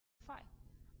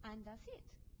And that's it.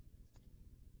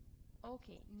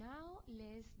 Okay, now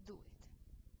let's do it.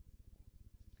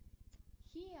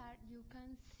 Here you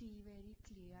can see very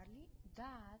clearly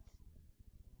that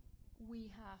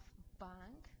we have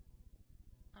bank,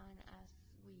 and as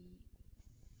we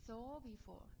saw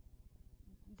before,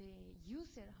 the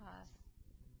user has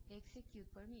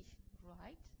execute permission,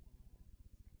 right?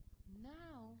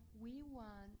 Now we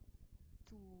want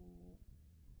to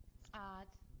add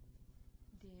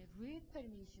the read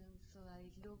permission so that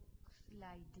it looks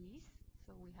like this.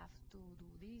 So we have to do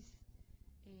this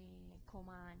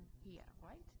command here,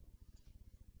 right?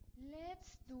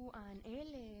 Let's do an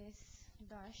ls-l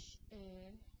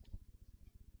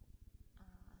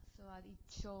so that it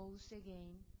shows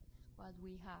again what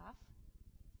we have.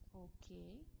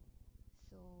 Okay,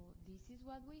 so this is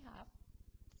what we have,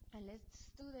 and let's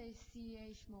do the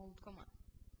chmod command.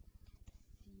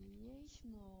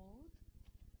 Chmod,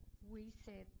 we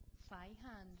set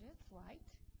 500, right?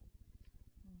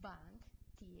 Bank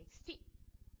txt.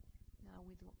 Now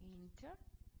we do enter,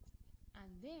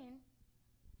 and then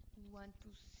we want to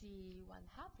see what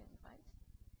happened, right?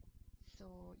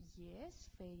 So yes,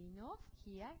 fair enough.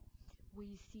 Here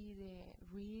we see the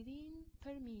reading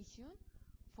permission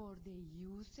for the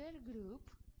user group,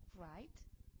 right,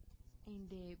 in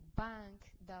the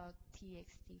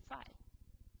bank.txt file.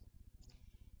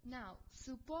 Now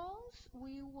suppose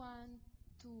we want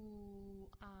to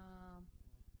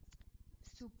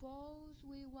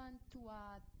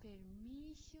add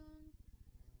permission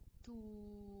to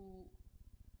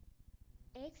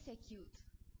execute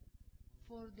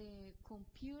for the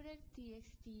computer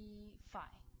txt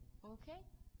file. Okay,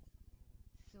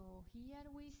 so here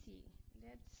we see,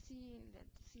 let's see if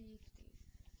this is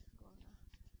gonna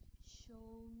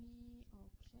show me.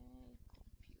 Okay,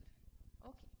 computer.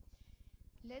 Okay,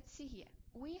 let's see here.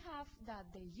 We have that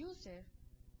the user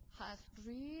has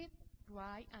read,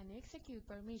 write, and execute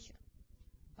permission,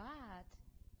 but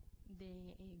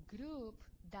the group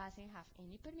doesn't have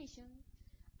any permission,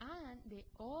 and the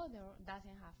other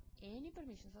doesn't have any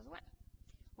permissions as well.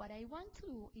 What I want to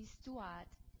do is to add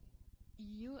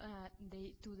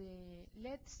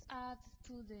let's add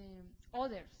to the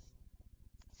others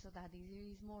so that it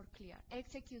is more clear.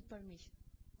 Execute permission,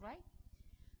 right?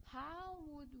 How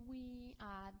would we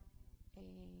add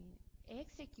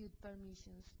execute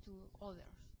permissions to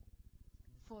others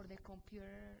for the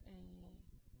computer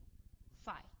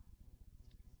file?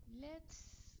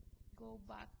 Let's go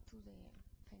back to the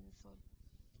pencil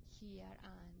here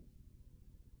and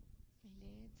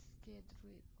let's get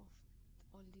rid of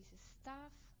all this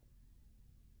stuff.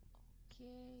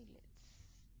 Okay, let's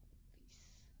this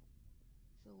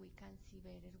so we can see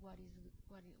better what is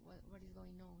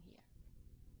going on here.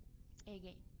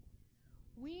 Again,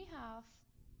 we have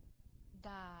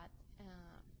that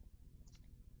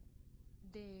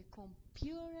the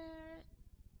computer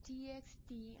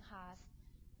txt has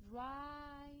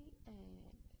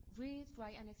read,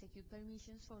 write, and execute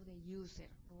permissions for the user,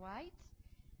 right?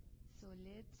 So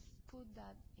let's put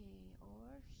that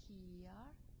over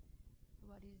here.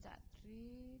 What is that?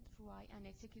 Read, write, and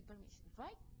execute permission,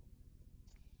 right?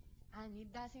 And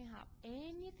it doesn't have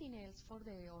anything else for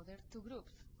the other two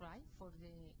groups, right? For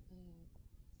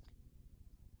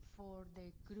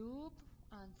the group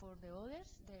and for the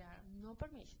others, there are no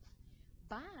permissions.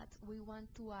 But we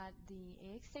want to add the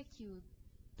execute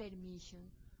permission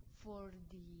for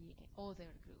the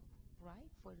other group,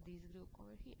 right? For this group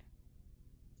over here.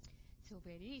 So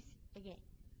very easy. Again,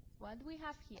 what we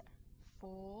have here?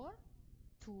 4,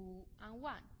 2, and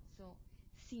 1. So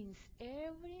since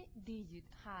every digit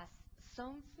has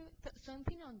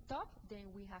something on top,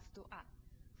 then we have to add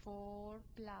 4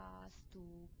 plus 2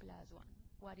 plus 1.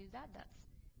 What is that? That's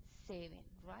 7,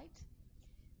 right?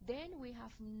 Then we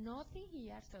have nothing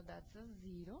here, so that's a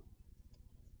 0.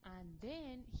 And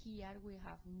then here we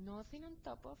have nothing on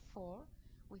top of 4.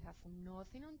 We have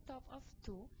nothing on top of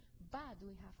 2, but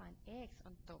we have an X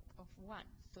on top of 1,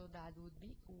 so that would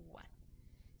be 1.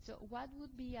 So what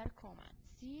would be our command?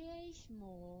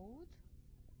 Chmod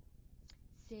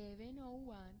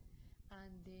 701,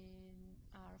 and then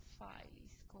our file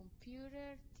is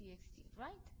computer txt,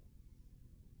 right?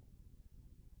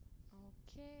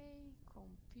 Okay,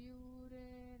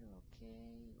 computer,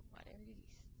 okay, whatever it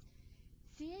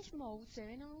is. Chmod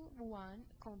 701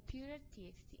 computer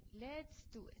txt. Let's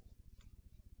do it.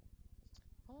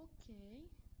 Okay,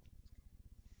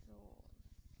 so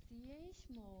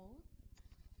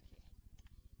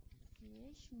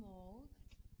chmod,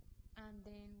 and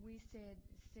then we said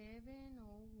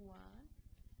 701,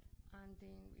 and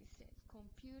then we said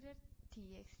computer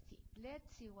txt. Let's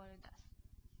see what it does.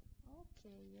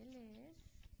 Okay, ls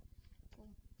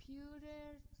computer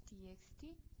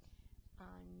executor.txt,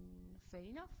 and fair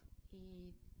enough.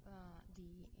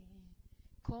 The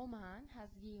command has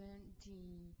given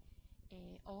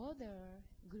the other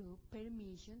group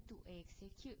permission to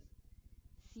execute.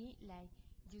 See, like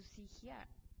you see here,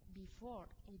 before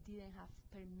it didn't have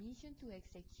permission to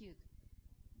execute.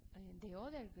 The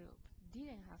other group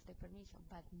didn't have the permission,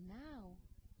 but now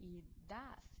it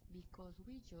does because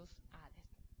we just added.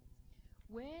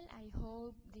 Well, I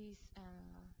hope this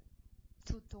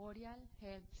tutorial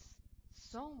helps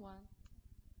someone,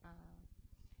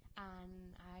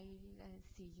 and I'll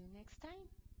see you next time.